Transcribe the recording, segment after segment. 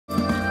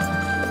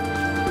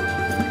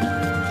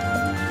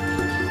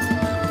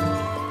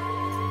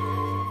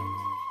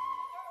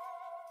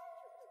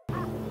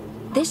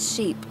This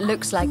sheep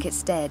looks like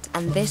it's dead,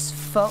 and this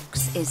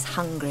fox is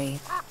hungry.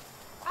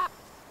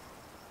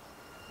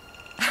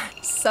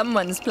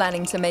 Someone's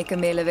planning to make a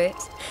meal of it.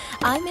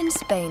 I'm in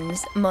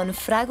Spain's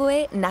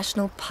Monfragüe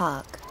National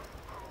Park.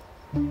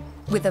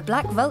 With a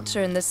black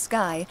vulture in the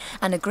sky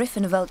and a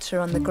griffon vulture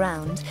on the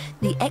ground,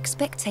 the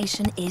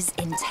expectation is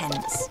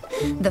intense.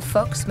 The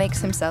fox makes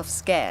himself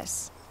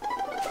scarce.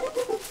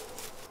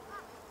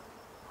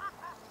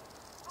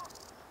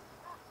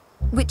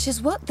 Which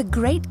is what the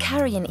great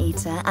carrion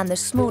eater and the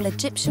small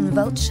Egyptian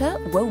vulture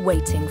were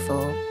waiting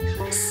for.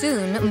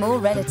 Soon, more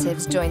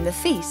relatives join the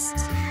feast.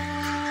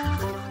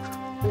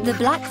 The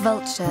black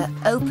vulture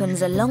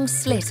opens a long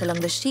slit along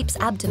the sheep's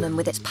abdomen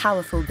with its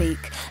powerful beak,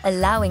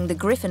 allowing the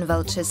griffon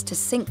vultures to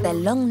sink their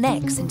long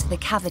necks into the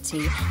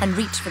cavity and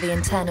reach for the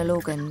internal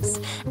organs.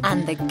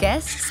 And the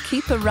guests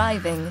keep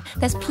arriving.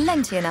 There's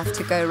plenty enough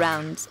to go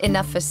round.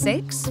 Enough for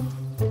 6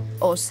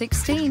 or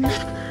 16.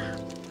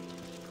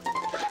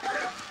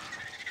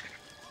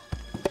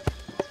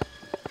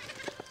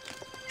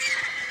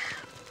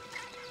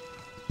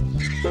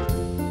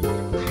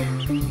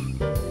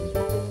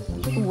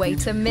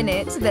 Wait a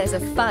minute, there's a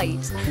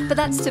fight, but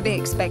that's to be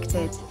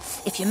expected.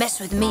 If you mess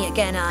with me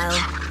again, I'll...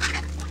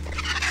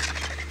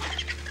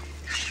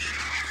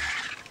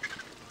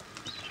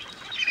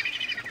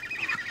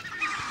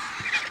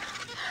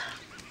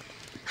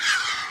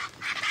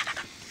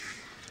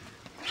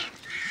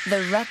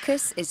 The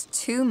ruckus is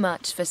too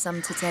much for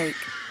some to take.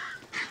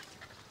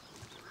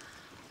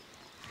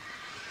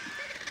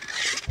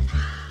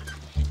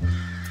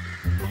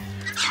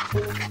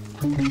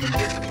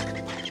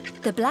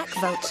 The black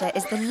vulture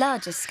is the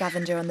largest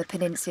scavenger on the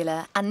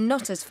peninsula and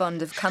not as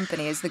fond of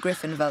company as the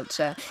griffon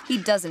vulture. He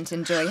doesn't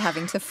enjoy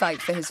having to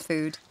fight for his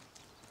food.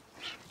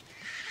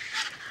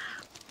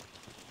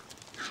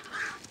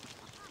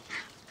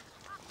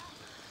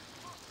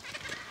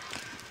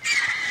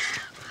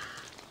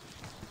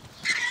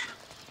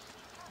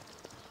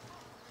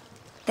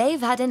 They've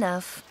had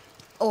enough,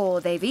 or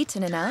they've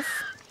eaten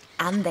enough,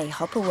 and they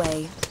hop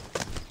away.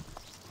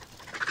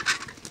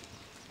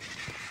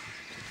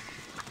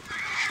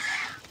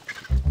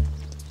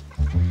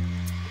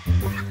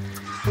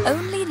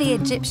 Only the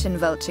Egyptian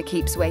vulture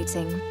keeps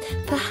waiting,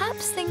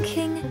 perhaps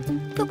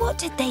thinking, but what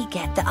did they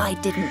get that I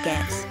didn't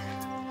get?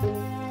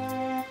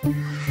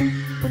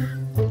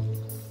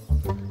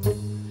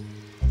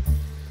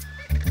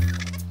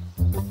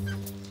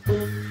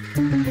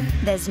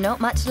 There's not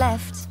much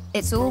left.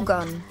 It's all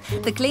gone.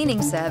 The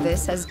cleaning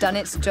service has done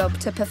its job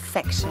to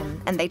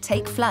perfection, and they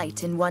take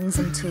flight in 1s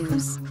and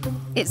 2s.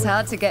 It's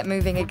hard to get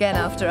moving again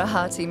after a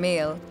hearty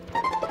meal.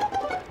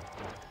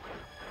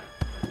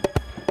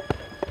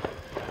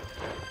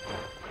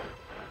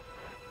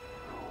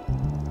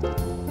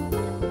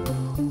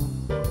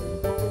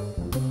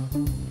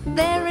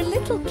 They're a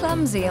little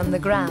clumsy on the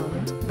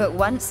ground, but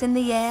once in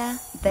the air,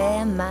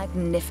 they're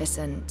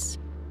magnificent.